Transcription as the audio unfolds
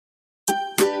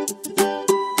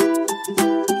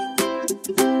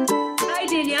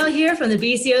here from the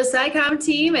BCO SciComm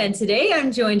team, and today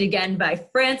I'm joined again by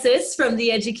Frances from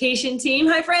the education team.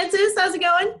 Hi, Frances. How's it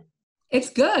going?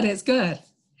 It's good. It's good.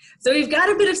 So we've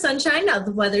got a bit of sunshine now.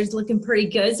 The weather's looking pretty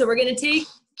good, so we're going to take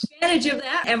advantage of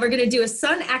that, and we're going to do a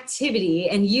sun activity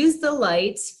and use the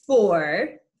lights for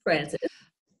Frances.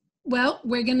 Well,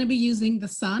 we're going to be using the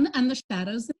sun and the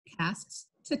shadows it casts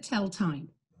to tell time.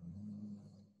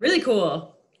 Really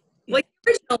cool. Like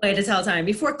the original way to tell time,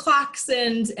 before clocks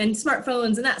and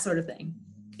smartphones and that sort of thing.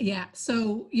 Yeah.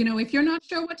 So, you know, if you're not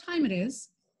sure what time it is,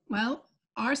 well,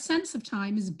 our sense of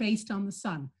time is based on the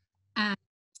sun. And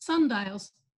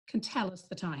sundials can tell us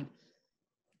the time.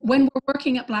 When we're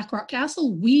working at Blackrock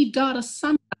Castle, we've got a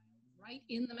sundial right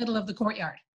in the middle of the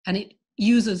courtyard. And it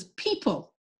uses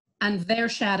people and their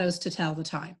shadows to tell the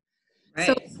time. Right.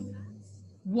 So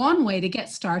one way to get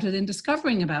started in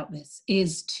discovering about this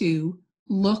is to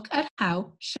look at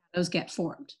how shadows get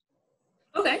formed.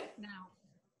 Okay. Now,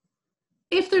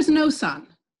 if there's no sun,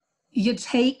 you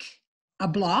take a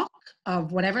block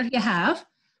of whatever you have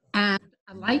and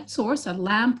a light source, a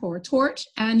lamp or a torch,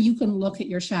 and you can look at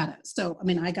your shadows. So, I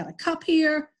mean, I got a cup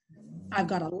here, I've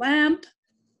got a lamp.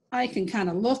 I can kind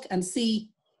of look and see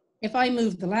if I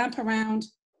move the lamp around,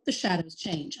 the shadows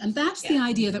change. And that's the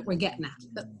idea that we're getting at,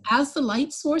 that as the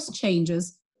light source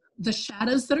changes, the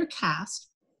shadows that are cast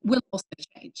will also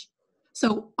change.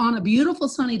 So on a beautiful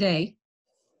sunny day,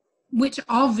 which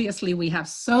obviously we have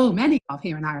so many of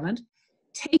here in Ireland,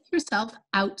 take yourself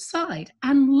outside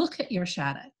and look at your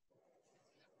shadow.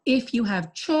 If you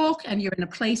have chalk and you're in a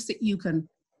place that you can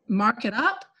mark it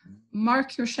up,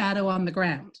 mark your shadow on the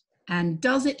ground. And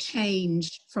does it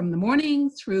change from the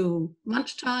morning through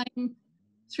lunchtime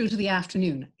through to the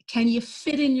afternoon? Can you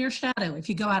fit in your shadow if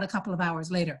you go out a couple of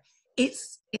hours later?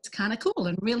 It's kind of cool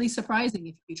and really surprising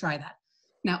if you try that.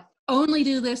 Now, only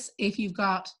do this if you've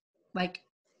got like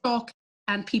chalk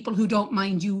and people who don't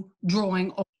mind you drawing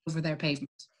all over their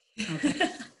pavement. Okay?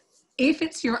 If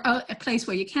it's a place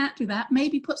where you can't do that,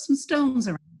 maybe put some stones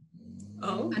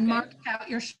around and mark out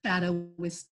your shadow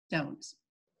with stones.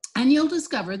 And you'll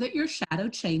discover that your shadow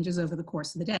changes over the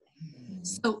course of the day.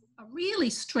 So a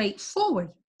really straightforward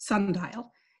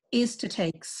sundial is to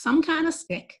take some kind of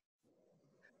stick,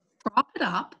 prop it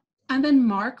up, and then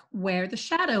mark where the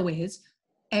shadow is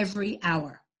every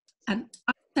hour. And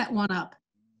I set one up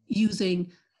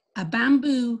using a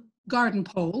bamboo garden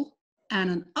pole and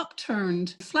an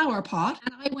upturned flower pot.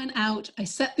 And I went out, I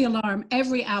set the alarm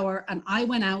every hour, and I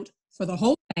went out for the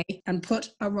whole day and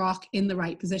put a rock in the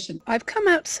right position. I've come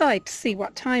outside to see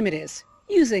what time it is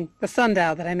using the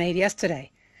sundial that I made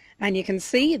yesterday. And you can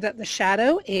see that the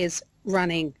shadow is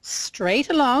running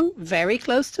straight along, very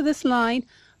close to this line,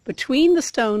 between the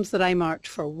stones that I marked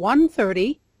for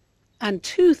 1:30 and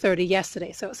 2:30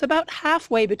 yesterday. So it's about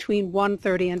halfway between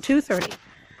 1:30 and 2:30.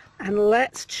 And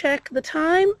let's check the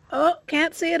time. Oh,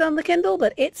 can't see it on the Kindle,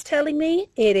 but it's telling me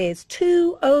it is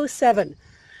 2:07.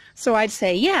 So I'd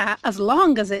say, yeah, as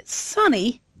long as it's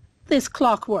sunny, this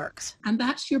clock works. And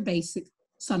that's your basic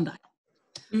sundial.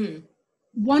 Mm.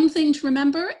 One thing to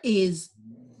remember is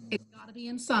it's got to be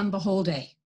in sun the whole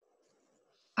day.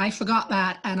 I forgot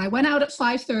that, and I went out at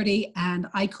 5:30 and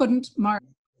I couldn't mark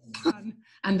the sun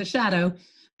and the shadow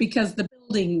because the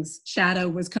building's shadow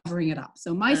was covering it up.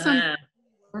 So my sun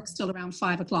works till around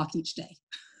 5 o'clock each day.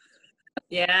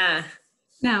 Yeah.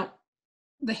 Now,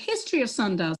 the history of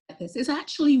sundials like this is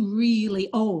actually really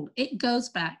old. It goes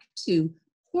back to,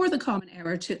 before the Common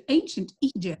Era, to ancient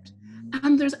Egypt.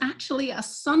 And there's actually a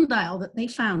sundial that they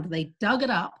found. They dug it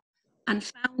up and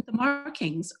found the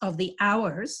markings of the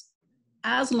hours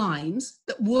as lines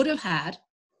that would have had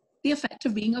the effect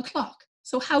of being a clock.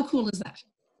 So how cool is that?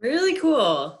 Really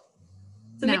cool.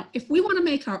 Now, if we want to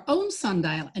make our own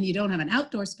sundial and you don't have an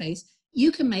outdoor space,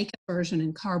 you can make a version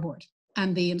in cardboard.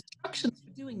 And the instructions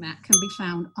for doing that can be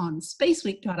found on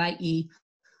spaceweek.ie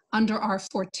under our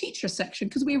For Teachers section,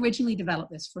 because we originally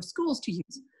developed this for schools to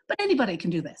use. But anybody can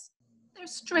do this. They're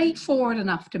straightforward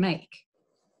enough to make.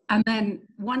 And then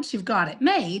once you've got it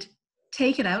made,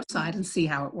 take it outside and see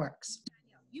how it works.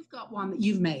 You've got one that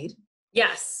you've made.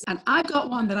 Yes. And I've got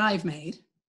one that I've made.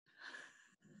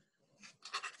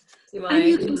 And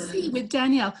you can see with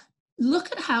Danielle,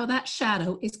 look at how that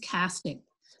shadow is casting.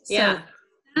 Yeah. So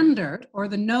standard, or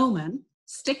the gnomon,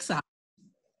 sticks up.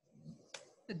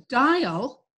 The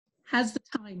dial has the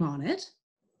time on it.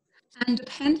 And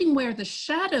depending where the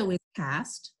shadow is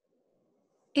cast,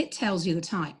 it tells you the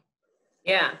time.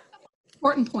 Yeah.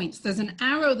 Important points. There's an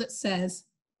arrow that says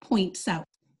point south.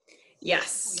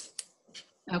 Yes.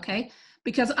 Okay.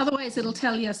 Because otherwise it'll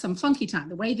tell you some funky time.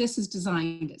 The way this is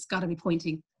designed, it's got to be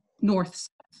pointing north-south.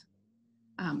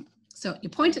 So you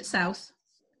point it south,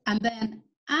 And then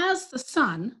as the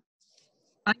sun,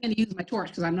 I'm going to use my torch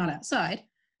because I'm not outside.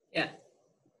 Yeah.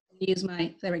 Use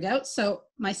my, there we go. So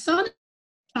my sun is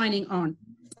shining on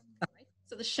the side,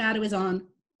 so the shadow is on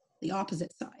the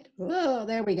opposite side. Whoa,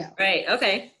 there we go. Right,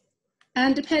 okay.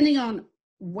 And depending on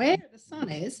where the sun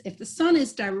is, if the sun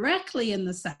is directly in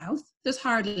the south, there's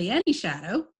hardly any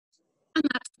shadow, and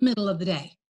that's the middle of the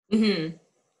day. Mm-hmm.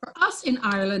 For us in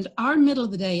Ireland, our middle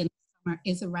of the day in the summer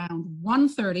is around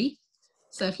 1:30.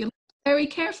 So if you look very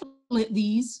carefully at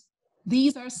these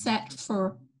are set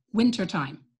for winter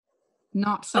time,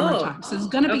 not summertime. So there's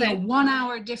going to be a 1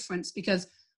 hour difference because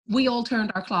we all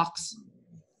turned our clocks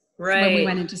when we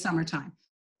went into summertime.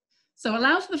 So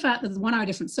allow for the fact that there's 1 hour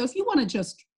difference. So if you want to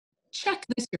just check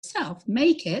this yourself,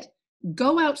 make it,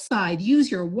 go outside,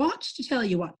 use your watch to tell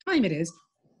you what time it is.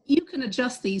 You can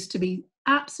adjust these to be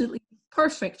absolutely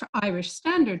perfect for Irish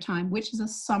Standard Time, which is a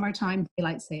summertime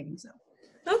daylight saving zone.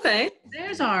 Okay.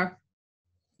 There's our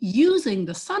using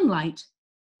the sunlight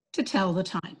to tell the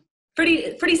time.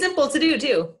 Pretty simple to do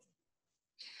too.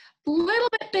 A little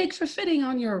bit big for fitting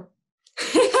on your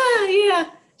yeah,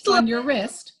 on your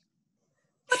wrist,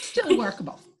 but still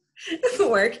workable.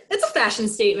 It'll work. It's a fashion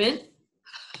statement.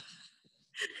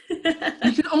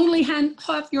 You can only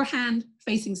have your hand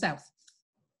facing south.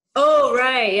 Oh,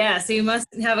 right. Yeah. So you must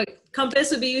have a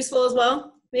compass would be useful as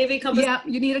well. Maybe a compass. Yeah,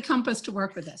 you need a compass to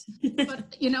work with this.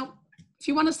 But, you know, if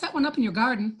you want to set one up in your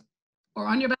garden or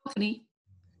on your balcony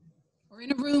or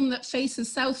in a room that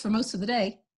faces south for most of the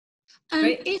day,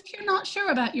 and if you're not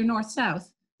sure about your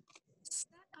north-south,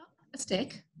 set up a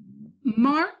stick,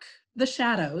 mark the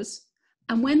shadows,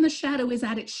 and when the shadow is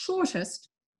at its shortest,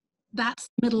 that's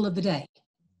the middle of the day.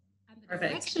 And the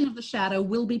direction of the shadow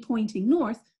will be pointing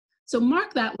north. So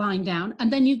mark that line down,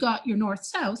 and then you got your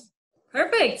north-south.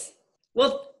 Perfect.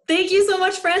 Well, thank you so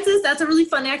much, Frances. That's a really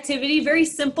fun activity. Very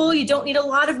simple. You don't need a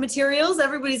lot of materials.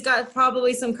 Everybody's got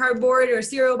probably some cardboard or a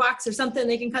cereal box or something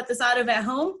they can cut this out of at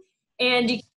home. And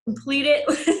you can complete it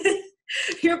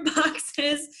with your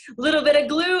boxes, a little bit of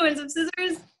glue and some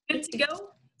scissors. Good to go.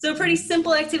 So a pretty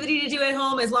simple activity to do at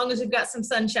home as long as we've got some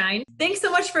sunshine. Thanks so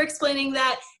much for explaining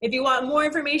that. If you want more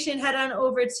information, head on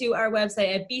over to our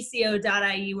website at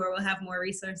bco.ie where we'll have more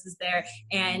resources there.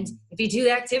 And if you do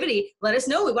the activity, let us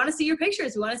know. We want to see your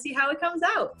pictures. We want to see how it comes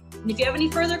out. And if you have any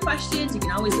further questions, you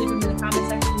can always leave them in the comment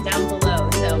section down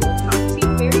below. So